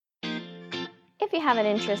If you have an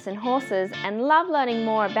interest in horses and love learning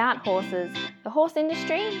more about horses, the horse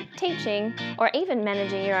industry, teaching, or even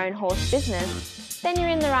managing your own horse business, then you're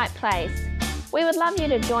in the right place. We would love you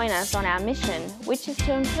to join us on our mission, which is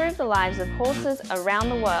to improve the lives of horses around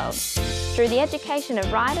the world through the education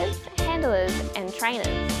of riders, handlers, and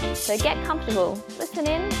trainers. So get comfortable, listen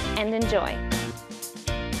in, and enjoy.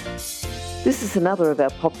 This is another of our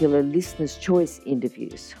popular Listener's Choice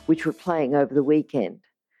interviews, which we're playing over the weekend.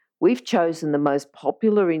 We've chosen the most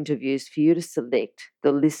popular interviews for you to select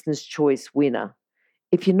the Listener's Choice winner.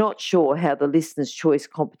 If you're not sure how the Listener's Choice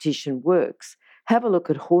competition works, have a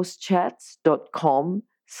look at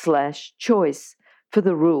horsechats.com/choice for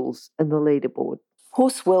the rules and the leaderboard.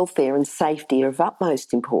 Horse welfare and safety are of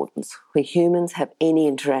utmost importance where humans have any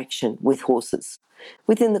interaction with horses.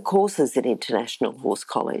 Within the courses at International Horse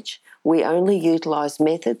College, we only utilise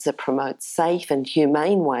methods that promote safe and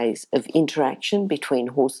humane ways of interaction between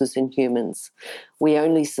horses and humans. We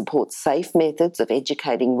only support safe methods of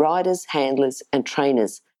educating riders, handlers and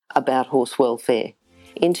trainers about horse welfare.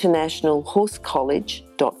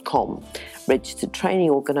 internationalhorsecollege.com, registered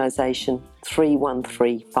training organisation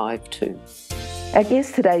 31352. Our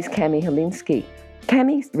guest today is Cami Helinski.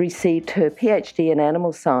 Cami received her PhD in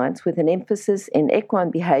animal science with an emphasis in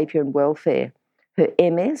equine behaviour and welfare. Her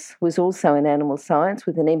MS was also in animal science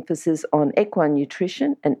with an emphasis on equine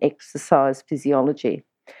nutrition and exercise physiology.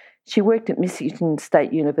 She worked at Michigan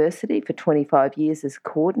State University for 25 years as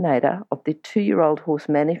coordinator of the 2-year-old horse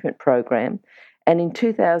management program, and in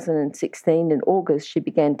 2016, in August, she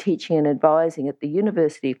began teaching and advising at the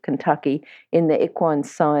University of Kentucky in the Equine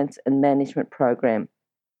Science and Management program.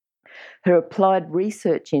 Her applied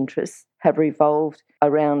research interests have revolved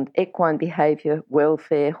around equine behaviour,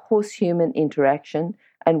 welfare, horse-human interaction,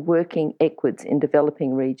 and working equids in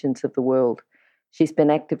developing regions of the world. She's been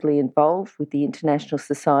actively involved with the International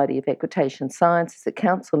Society of Equitation Science as a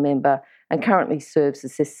council member and currently serves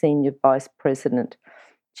as a senior vice president.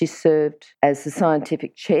 She served as the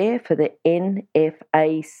scientific chair for the NFACC,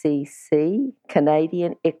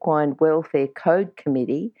 Canadian Equine Welfare Code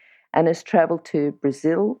Committee, and has travelled to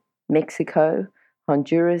Brazil, Mexico,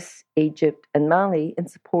 Honduras, Egypt and Mali in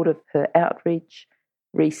support of her outreach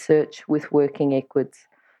research with working equids.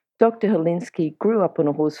 Dr. Helinski grew up on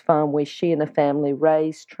a horse farm where she and her family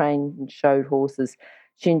raised, trained and showed horses.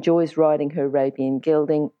 She enjoys riding her Arabian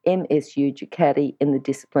gelding, MSU Ducati, in the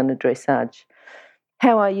discipline of dressage.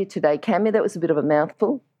 How are you today, Cami? That was a bit of a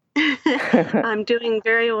mouthful. I'm doing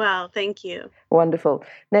very well, thank you. Wonderful.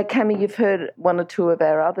 Now, Cami, you've heard one or two of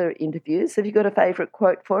our other interviews. Have you got a favourite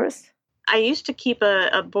quote for us? I used to keep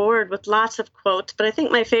a board with lots of quotes, but I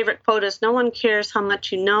think my favorite quote is, "No one cares how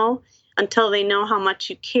much you know until they know how much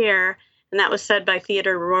you care." And that was said by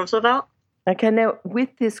Theodore Roosevelt. Okay, now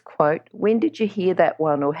with this quote, when did you hear that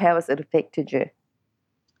one or how has it affected you?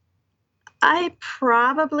 I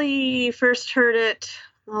probably first heard it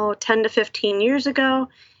 10 to 15 years ago.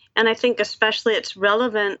 And I think especially it's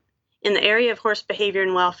relevant in the area of horse behavior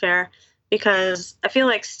and welfare because I feel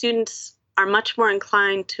like students are much more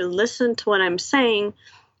inclined to listen to what I'm saying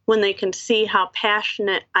when they can see how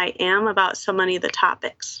passionate I am about so many of the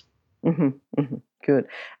topics. Good.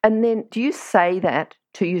 And then do you say that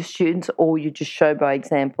to your students or you just show by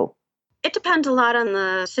example? It depends a lot on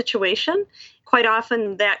the situation. Quite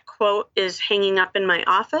often that quote is hanging up in my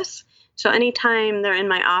office. So anytime they're in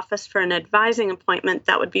my office for an advising appointment,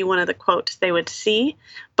 that would be one of the quotes they would see.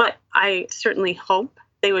 But I certainly hope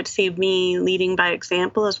they would see me leading by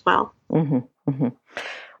example as well.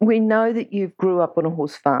 We know that you grew up on a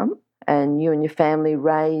horse farm and you and your family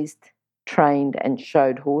raised, trained and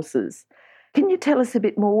showed horses. Can you tell us a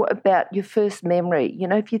bit more about your first memory? You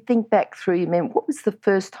know, if you think back through your memory, what was the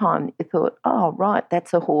first time you thought, oh, right,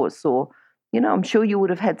 that's a horse? Or, you know, I'm sure you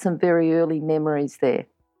would have had some very early memories there.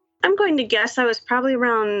 I'm going to guess I was probably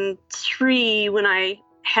around 3 when I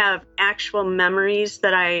have actual memories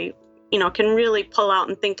that I, can really pull out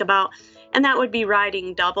and think about. And that would be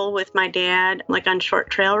riding double with my dad, like on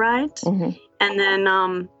short trail rides. And then,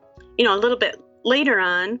 a little bit later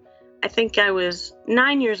on, I think I was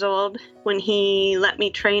 9 years old when he let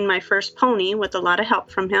me train my first pony with a lot of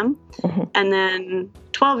help from him. And then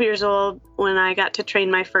 12 years old when I got to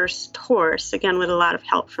train my first horse, again, with a lot of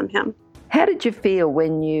help from him. How did you feel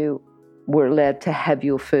when you were allowed to have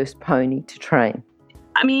your first pony to train?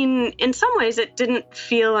 I mean, in some ways it didn't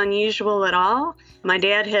feel unusual at all. My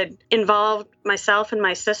dad had involved myself and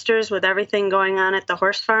my sisters with everything going on at the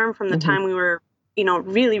horse farm from the time we were,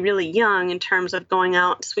 really, really young in terms of going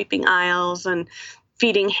out, sweeping aisles and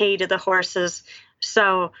feeding hay to the horses.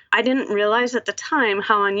 So I didn't realize at the time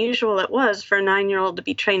how unusual it was for a 9-year-old to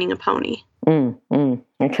be training a pony.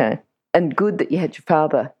 Okay. And good that you had your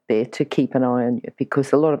father there to keep an eye on you,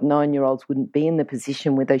 because a lot of 9-year-olds wouldn't be in the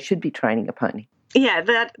position where they should be training a pony. Yeah,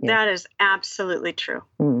 that is absolutely true.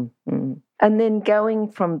 Mm-hmm. And then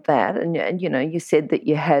going from that, and you said that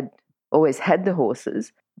you had always had the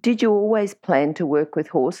horses. Did you always plan to work with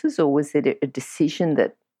horses, or was it a decision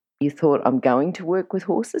that you thought, I'm going to work with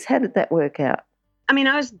horses? How did that work out? I mean,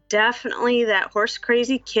 I was definitely that horse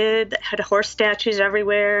crazy kid that had horse statues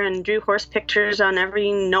everywhere and drew horse pictures on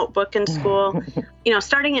every notebook in school.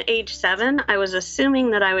 Starting at age 7, I was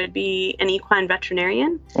assuming that I would be an equine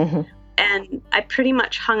veterinarian. Mm-hmm. And I pretty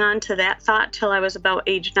much hung on to that thought till I was about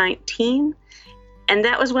age 19. And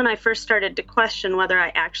that was when I first started to question whether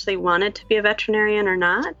I actually wanted to be a veterinarian or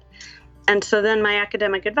not. And so then my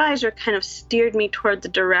academic advisor kind of steered me toward the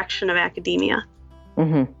direction of academia.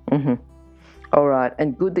 Mm-hmm. Mm-hmm. All right.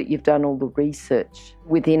 And good that you've done all the research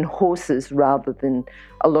within horses rather than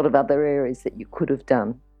a lot of other areas that you could have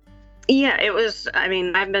done. Yeah,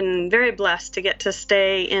 I've been very blessed to get to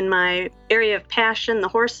stay in my area of passion, the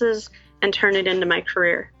horses, and turn it into my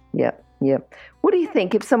career. Yeah. What do you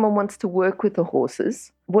think, if someone wants to work with the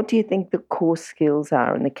horses, what do you think the core skills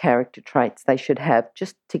are and the character traits they should have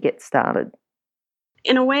just to get started?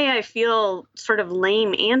 In a way, I feel sort of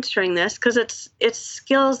lame answering this because it's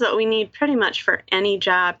skills that we need pretty much for any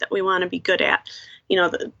job that we want to be good at.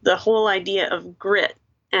 The whole idea of grit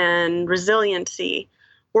and resiliency,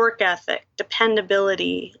 work ethic,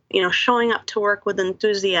 dependability, showing up to work with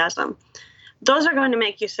enthusiasm. Those are going to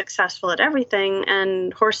make you successful at everything,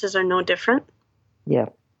 and horses are no different. Yeah.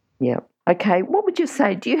 Okay, what would you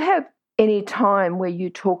say? Do you have any time where you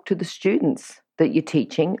talk to the students that you're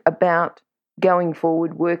teaching about going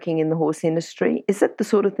forward, working in the horse industry? Is that the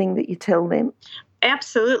sort of thing that you tell them?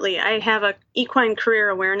 Absolutely. I have an equine career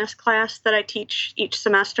awareness class that I teach each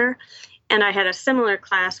semester. And I had a similar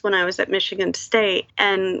class when I was at Michigan State.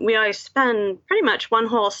 And we always spend pretty much one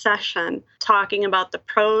whole session talking about the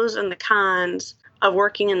pros and the cons of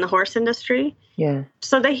working in the horse industry. Yeah.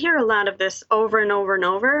 So they hear a lot of this over and over and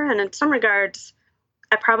over. And in some regards,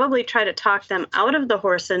 I probably try to talk them out of the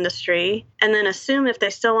horse industry and then assume if they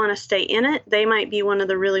still want to stay in it, they might be one of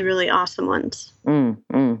the really, really awesome ones.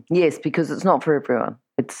 Yes, because it's not for everyone.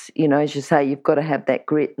 It's, as you say, you've got to have that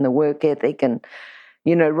grit and the work ethic and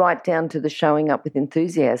right down to the showing up with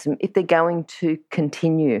enthusiasm if they're going to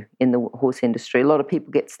continue in the horse industry. A lot of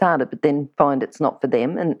people get started but then find it's not for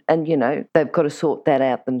them and they've got to sort that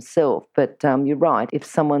out themselves. But you're right, if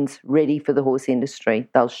someone's ready for the horse industry,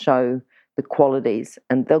 they'll show the qualities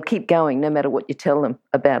and they'll keep going no matter what you tell them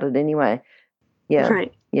about it anyway. Yeah.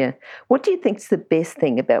 Right. Yeah. What do you think's the best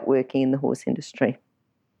thing about working in the horse industry?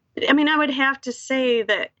 I would have to say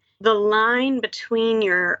that the line between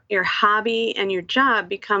your hobby and your job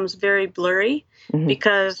becomes very blurry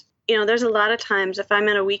because, there's a lot of times if I'm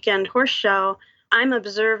at a weekend horse show, I'm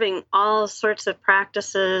observing all sorts of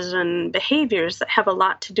practices and behaviors that have a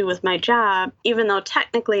lot to do with my job, even though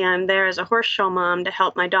technically I'm there as a horse show mom to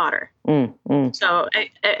help my daughter. So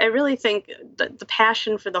I really think that the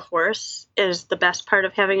passion for the horse is the best part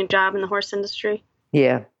of having a job in the horse industry.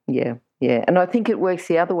 Yeah. And I think it works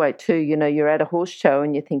the other way too. You're at a horse show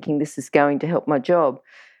and you're thinking this is going to help my job,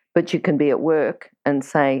 but you can be at work and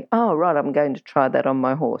say, oh, right, I'm going to try that on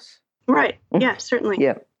my horse. Right. Yeah, certainly.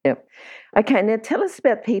 Yeah. Okay, now tell us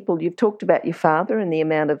about people. You've talked about your father and the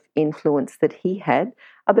amount of influence that he had.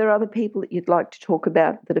 Are there other people that you'd like to talk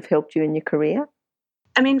about that have helped you in your career?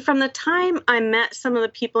 From the time I met some of the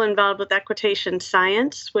people involved with equitation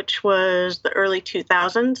science, which was the early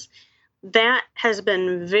 2000s, that has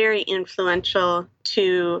been very influential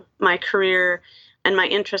to my career and my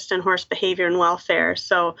interest in horse behavior and welfare.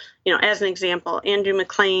 So, as an example, Andrew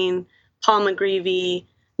McLean, Paul McGreevy,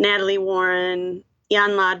 Natalie Warren,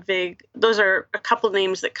 Jan Lodvig, those are a couple of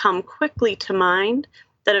names that come quickly to mind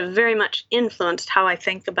that have very much influenced how I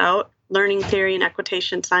think about learning theory and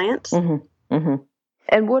equitation science.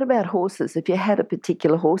 And what about horses? Have you had a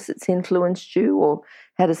particular horse that's influenced you, or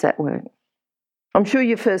how does that work? I'm sure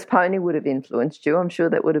your first pony would have influenced you. I'm sure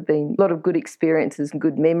that would have been a lot of good experiences and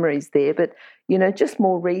good memories there. But, just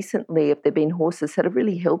more recently, have there been horses that have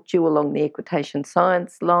really helped you along the equitation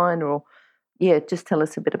science line? Or, just tell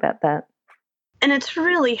us a bit about that. And it's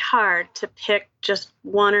really hard to pick just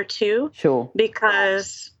one or two. Sure.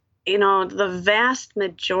 Because, the vast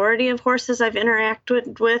majority of horses I've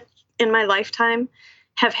interacted with in my lifetime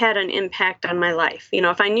have had an impact on my life.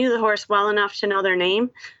 If I knew the horse well enough to know their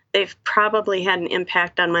name, they've probably had an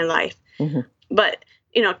impact on my life. But,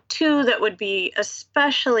 two that would be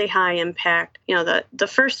especially high impact, the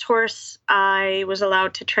first horse I was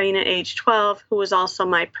allowed to train at age 12, who was also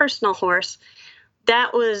my personal horse,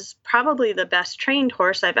 that was probably the best trained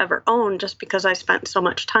horse I've ever owned just because I spent so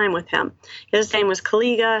much time with him. His name was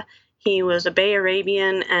Kaliga. He was a Bay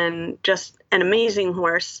Arabian and just an amazing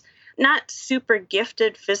horse. Not super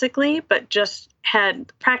gifted physically, but just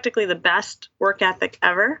had practically the best work ethic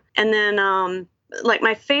ever. And then, like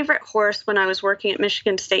my favorite horse when I was working at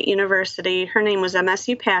Michigan State University, her name was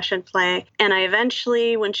MSU Passion Play. And I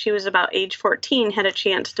eventually, when she was about age 14, had a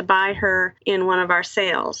chance to buy her in one of our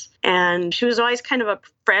sales. And she was always kind of a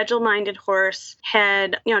fragile-minded horse,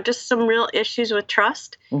 had, just some real issues with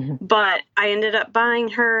trust. Mm-hmm. But I ended up buying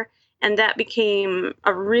her, and that became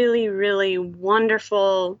a really, really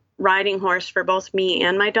wonderful riding horse for both me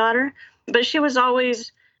and my daughter. But she was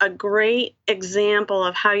always a great example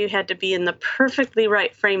of how you had to be in the perfectly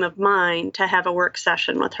right frame of mind to have a work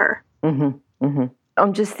session with her. Mm-hmm, mm-hmm.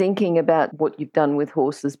 I'm just thinking about what you've done with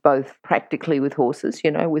horses, both practically with horses,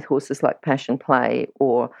 with horses like Passion Play,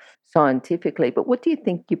 or scientifically. But what do you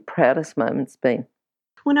think your proudest moment's been?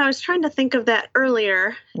 When I was trying to think of that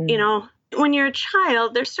earlier, when you're a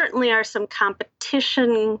child, there certainly are some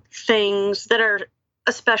competition things that are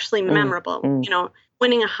especially memorable,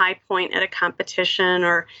 winning a high point at a competition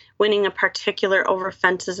or winning a particular over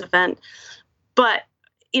fences event. But,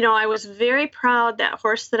 I was very proud that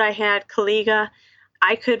horse that I had, Kaliga,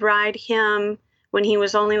 I could ride him when he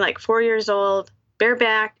was only like 4 years old,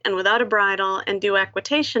 bareback and without a bridle, and do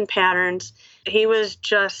equitation patterns. He was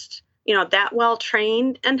just, that well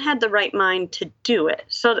trained and had the right mind to do it.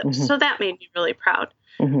 So that made me really proud.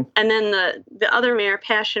 Mm-hmm. And then the other mare,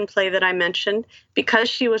 Passion Play, that I mentioned, because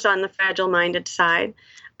she was on the fragile-minded side,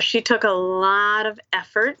 she took a lot of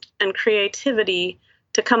effort and creativity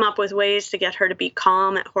to come up with ways to get her to be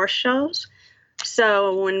calm at horse shows.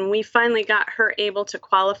 So when we finally got her able to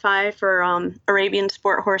qualify for Arabian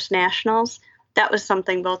Sport Horse Nationals, that was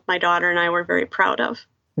something both my daughter and I were very proud of.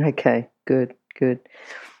 Okay, good.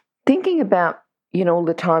 Thinking about all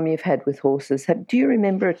the time you've had with horses, do you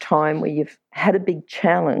remember a time where you've had a big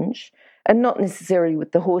challenge, and not necessarily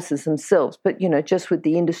with the horses themselves, but, just with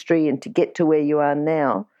the industry and to get to where you are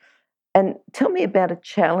now? And tell me about a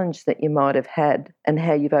challenge that you might have had and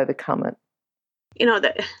how you've overcome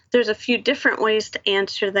it. There's a few different ways to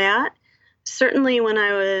answer that. Certainly when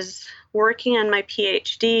I was working on my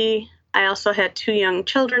PhD, I also had 2 young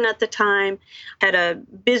children at the time, had a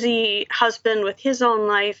busy husband with his own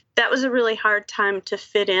life. That was a really hard time to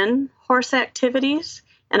fit in horse activities.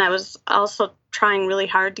 And I was also trying really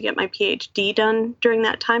hard to get my PhD done during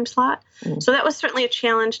that time slot. Mm. So that was certainly a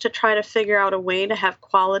challenge to try to figure out a way to have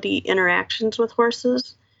quality interactions with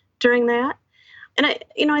horses during that.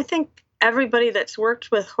 And I think everybody that's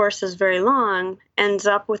worked with horses very long ends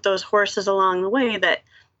up with those horses along the way that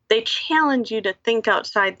they challenge you to think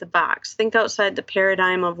outside the box, think outside the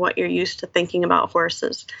paradigm of what you're used to thinking about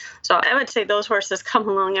horses. So I would say those horses come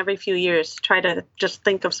along every few years to try to just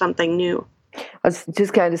think of something new. I was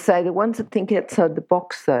just going to say, the ones that think outside the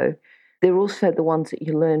box, though, they're also the ones that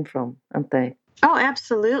you learn from, aren't they? Oh,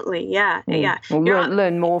 absolutely. Yeah. Yeah. Well,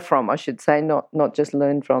 learn more from, I should say, not just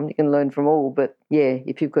learn from. You can learn from all, but yeah,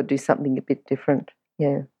 if you've got to do something a bit different.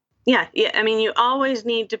 Yeah. Yeah. I mean, you always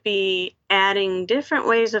need to be adding different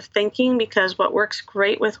ways of thinking, because what works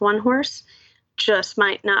great with one horse just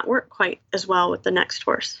might not work quite as well with the next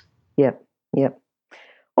horse. Yep.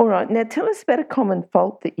 All right. Now, tell us about a common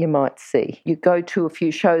fault that you might see. You go to a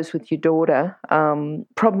few shows with your daughter,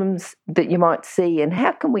 problems that you might see, and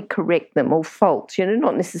how can we correct them, or faults,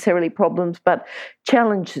 not necessarily problems, but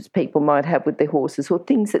challenges people might have with their horses, or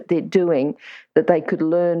things that they're doing that they could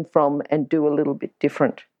learn from and do a little bit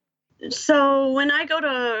different. So when I go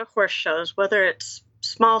to horse shows, whether it's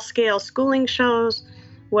small-scale schooling shows,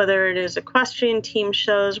 whether it is equestrian team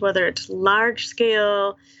shows, whether it's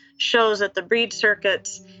large-scale shows at the breed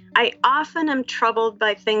circuits, I often am troubled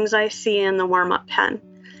by things I see in the warm-up pen.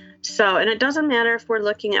 So, and it doesn't matter if we're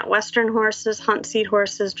looking at Western horses, hunt seat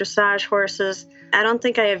horses, dressage horses. I don't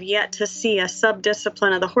think I have yet to see a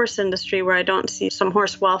sub-discipline of the horse industry where I don't see some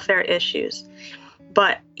horse welfare issues.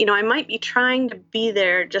 But, I might be trying to be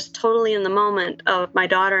there just totally in the moment of my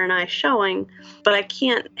daughter and I showing, but I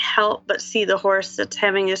can't help but see the horse that's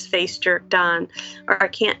having his face jerked on, or I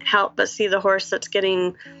can't help but see the horse that's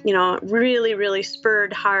getting, really, really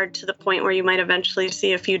spurred hard to the point where you might eventually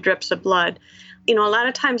see a few drips of blood. A lot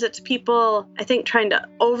of times it's people, I think, trying to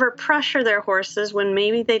overpressure their horses when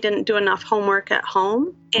maybe they didn't do enough homework at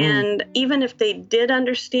home. And even if they did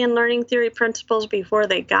understand learning theory principles before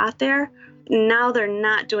they got there, now they're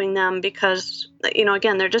not doing them because,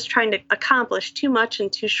 again, they're just trying to accomplish too much in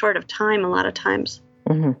too short of time a lot of times.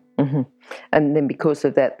 Mm-hmm, mm-hmm. And then because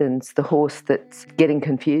of that, then it's the horse that's getting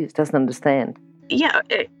confused, doesn't understand.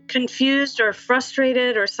 confused or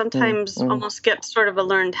frustrated, or sometimes almost get sort of a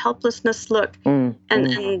learned helplessness look.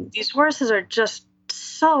 And these horses are just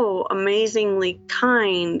so amazingly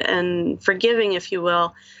kind and forgiving, if you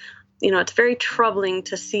will. It's very troubling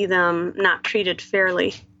to see them not treated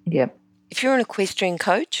fairly. Yep. If you're an equestrian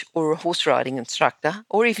coach or a horse riding instructor,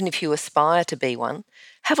 or even if you aspire to be one,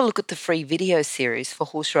 have a look at the free video series for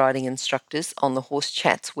horse riding instructors on the Horse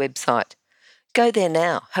Chats website. Go there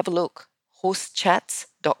now, have a look,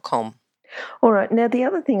 horsechats.com. All right, now the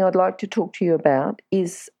other thing I'd like to talk to you about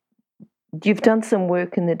is you've done some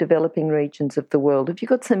work in the developing regions of the world. Have you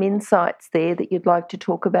got some insights there that you'd like to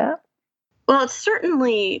talk about? Well, it's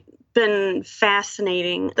certainly been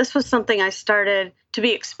fascinating. This was something I started to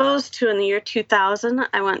be exposed to in the year 2000.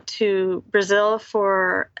 I went to Brazil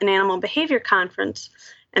for an animal behavior conference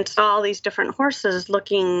and saw all these different horses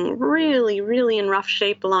looking really, really in rough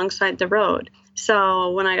shape alongside the road.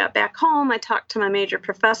 So when I got back home, I talked to my major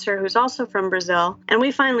professor, who's also from Brazil, and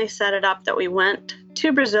we finally set it up that we went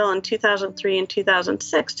to Brazil in 2003 and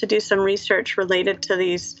 2006 to do some research related to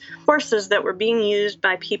these horses that were being used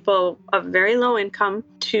by people of very low income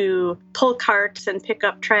to pull carts and pick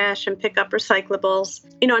up trash and pick up recyclables,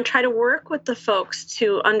 and try to work with the folks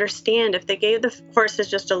to understand if they gave the horses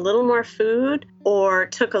just a little more food or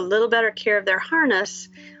took a little better care of their harness,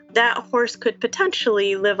 that horse could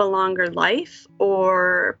potentially live a longer life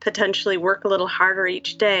or potentially work a little harder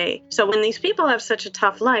each day. So when these people have such a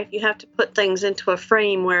tough life, you have to put things into a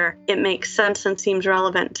frame where it makes sense and seems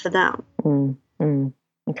relevant to them.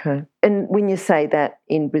 Okay. And when you say that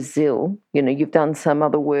in Brazil, you've done some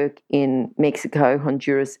other work in Mexico,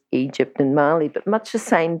 Honduras, Egypt and Mali, but much the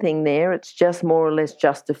same thing there. It's just more or less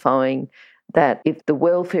justifying that if the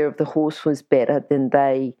welfare of the horse was better, then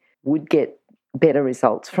they would get better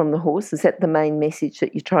results from the horse. Is that the main message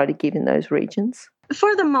that you try to give in those regions?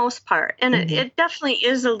 For the most part. And it definitely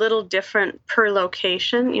is a little different per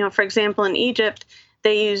location. For example, in Egypt,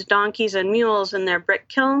 they use donkeys and mules in their brick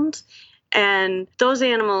kilns. And those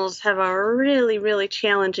animals have a really, really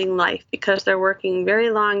challenging life because they're working very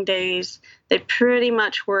long days. They pretty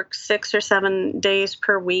much work 6 or 7 days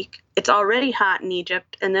per week. It's already hot in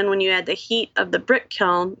Egypt. And then when you add the heat of the brick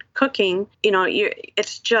kiln cooking,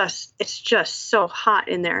 it's just so hot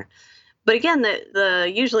in there. But again, the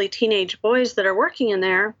usually teenage boys that are working in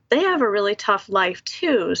there, they have a really tough life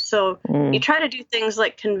too. So you try to do things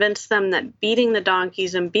like convince them that beating the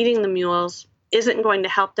donkeys and beating the mules isn't going to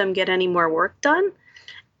help them get any more work done.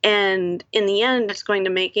 And in the end, it's going to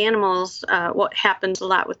make animals, what happens a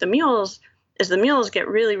lot with the mules is the mules get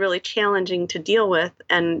really, really challenging to deal with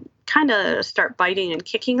and kind of start biting and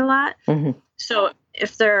kicking a lot. So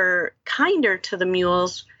if they're kinder to the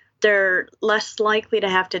mules, they're less likely to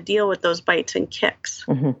have to deal with those bites and kicks.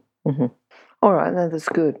 All right, no, that's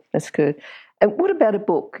good. That's good. And what about a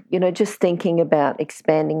book? Just thinking about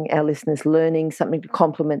expanding our listeners' learning, something to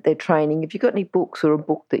complement their training. Have you got any books or a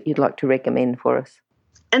book that you'd like to recommend for us?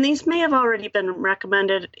 And these may have already been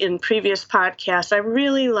recommended in previous podcasts. I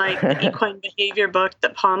really like the equine behavior book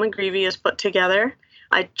that Paul McGreevy has put together.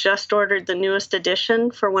 I just ordered the newest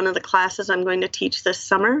edition for one of the classes I'm going to teach this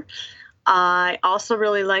summer. I also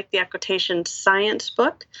really like the equitation science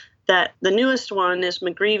book. That the newest one is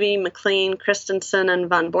McGreevy, McLean, Christensen, and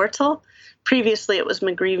Von Bortel. Previously, it was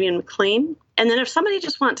McGreevy and McLean. And then if somebody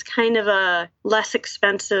just wants kind of a less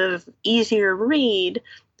expensive, easier read,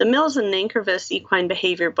 the Mills and Nankervis Equine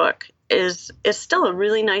Behavior book is still a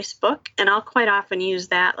really nice book, and I'll quite often use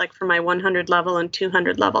that like for my 100 level and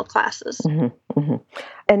 200 level classes.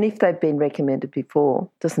 And if they've been recommended before,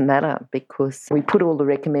 doesn't matter because we put all the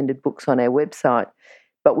recommended books on our website,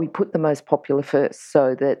 but we put the most popular first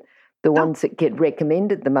so that the ones that get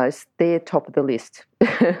recommended the most, they're top of the list.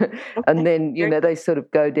 And then, they sort of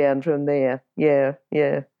go down from there. Yeah.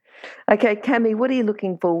 Okay, Cami, what are you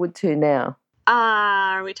looking forward to now?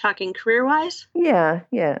 Are we talking career-wise? Yeah.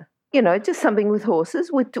 Just something with horses,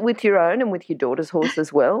 with your own and with your daughter's horse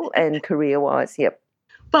as well, and career-wise, yep.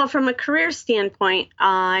 Well, from a career standpoint,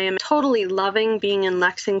 I am totally loving being in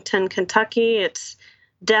Lexington, Kentucky. It's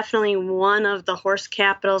definitely one of the horse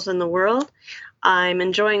capitals in the world. I'm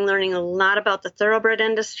enjoying learning a lot about the thoroughbred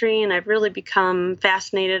industry, and I've really become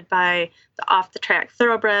fascinated by the off-the-track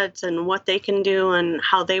thoroughbreds and what they can do and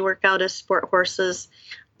how they work out as sport horses.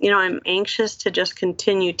 I'm anxious to just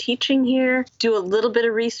continue teaching here, do a little bit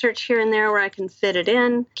of research here and there where I can fit it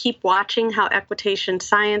in, keep watching how equitation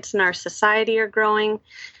science and our society are growing,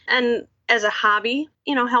 and as a hobby,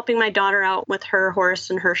 helping my daughter out with her horse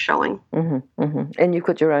and her showing. And you've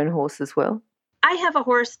got your own horse as well? I have a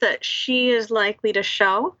horse that she is likely to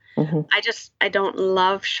show. Mm-hmm. I don't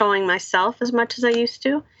love showing myself as much as I used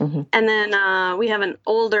to. Mm-hmm. And then we have an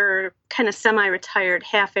older, kind of semi-retired,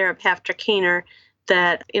 half Arab, half Trakehner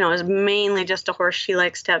that, is mainly just a horse she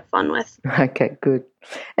likes to have fun with. Okay, good.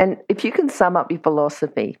 And if you can sum up your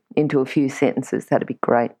philosophy into a few sentences, that'd be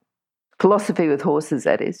great. Philosophy with horses,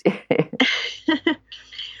 that is.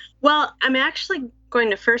 Well, I'm actually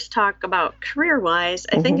going to first talk about career-wise.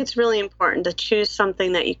 I think it's really important to choose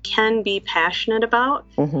something that you can be passionate about.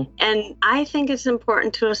 Mm-hmm. And I think it's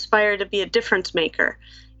important to aspire to be a difference maker.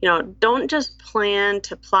 Don't just plan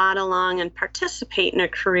to plod along and participate in a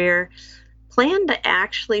career. Plan to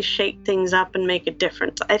actually shake things up and make a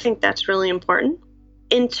difference. I think that's really important.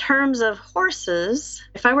 In terms of horses,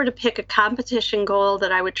 if I were to pick a competition goal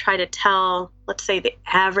that I would try to tell, let's say, the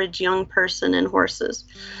average young person in horses,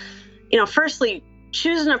 firstly,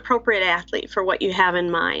 choose an appropriate athlete for what you have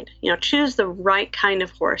in mind. Choose the right kind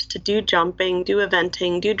of horse to do jumping, do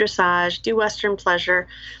eventing, do dressage, do Western pleasure,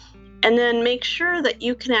 and then make sure that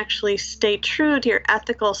you can actually stay true to your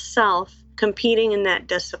ethical self competing in that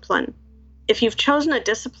discipline. If you've chosen a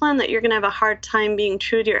discipline that you're going to have a hard time being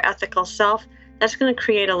true to your ethical self, that's going to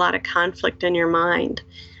create a lot of conflict in your mind.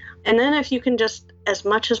 And then if you can just, as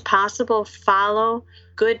much as possible, follow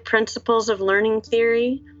good principles of learning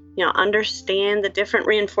theory, understand the different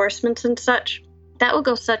reinforcements and such, that will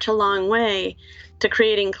go such a long way to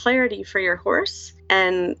creating clarity for your horse.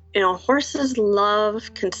 And, horses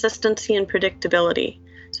love consistency and predictability.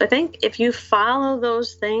 So I think if you follow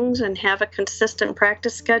those things and have a consistent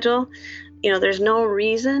practice schedule, there's no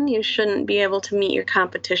reason you shouldn't be able to meet your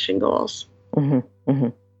competition goals. Mm-hmm. Mm-hmm.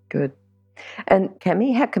 Good. And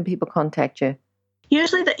Cami, how can people contact you?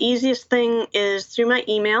 Usually the easiest thing is through my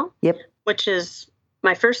email, which is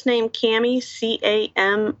my first name, Cami, Camie,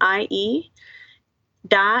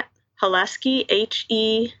 Heleski,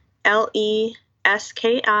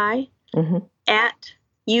 HELESKI, at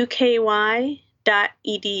uky.edu.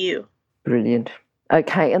 Brilliant.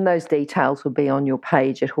 Okay, and those details will be on your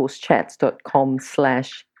page at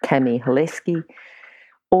horsechats.com/Cami Heleski,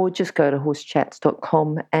 or just go to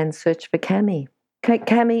horsechats.com and search for Cami. Okay,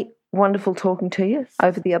 Cami, wonderful talking to you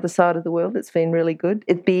over the other side of the world. It's been really good.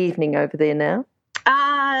 It's the evening over there now.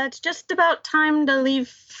 It's just about time to leave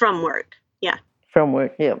from work. Yeah. From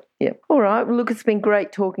work, yeah. All right. Well, look, it's been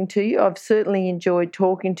great talking to you. I've certainly enjoyed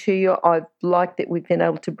talking to you. I've liked that we've been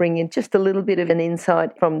able to bring in just a little bit of an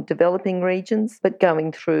insight from developing regions, but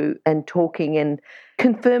going through and talking and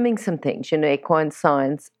confirming some things, equine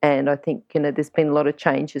science. And I think, there's been a lot of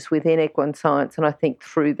changes within equine science. And I think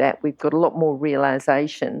through that, we've got a lot more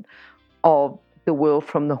realisation of the world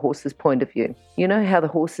from the horse's point of view. How the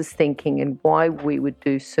horse is thinking and why we would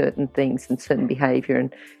do certain things and certain behaviour,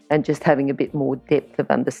 and just having a bit more depth of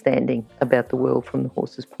understanding about the world from the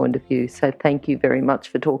horse's point of view. So thank you very much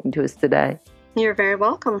for talking to us today. You're very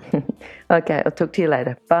welcome. Okay, I'll talk to you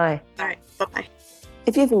later. Bye. All right, bye-bye.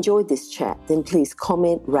 If you've enjoyed this chat, then please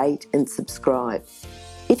comment, rate and subscribe.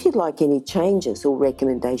 If you'd like any changes or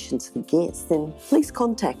recommendations for guests, then please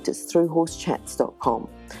contact us through horsechats.com.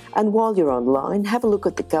 And while you're online, have a look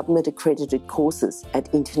at the government-accredited courses at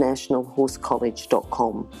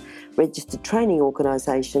internationalhorsecollege.com. Registered Training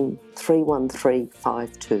Organisation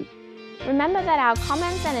 31352. Remember that our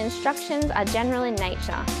comments and instructions are general in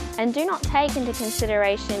nature and do not take into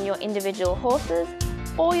consideration your individual horses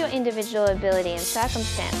or your individual ability and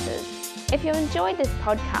circumstances. If you enjoyed this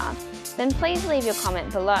podcast, then please leave your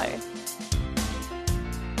comment below.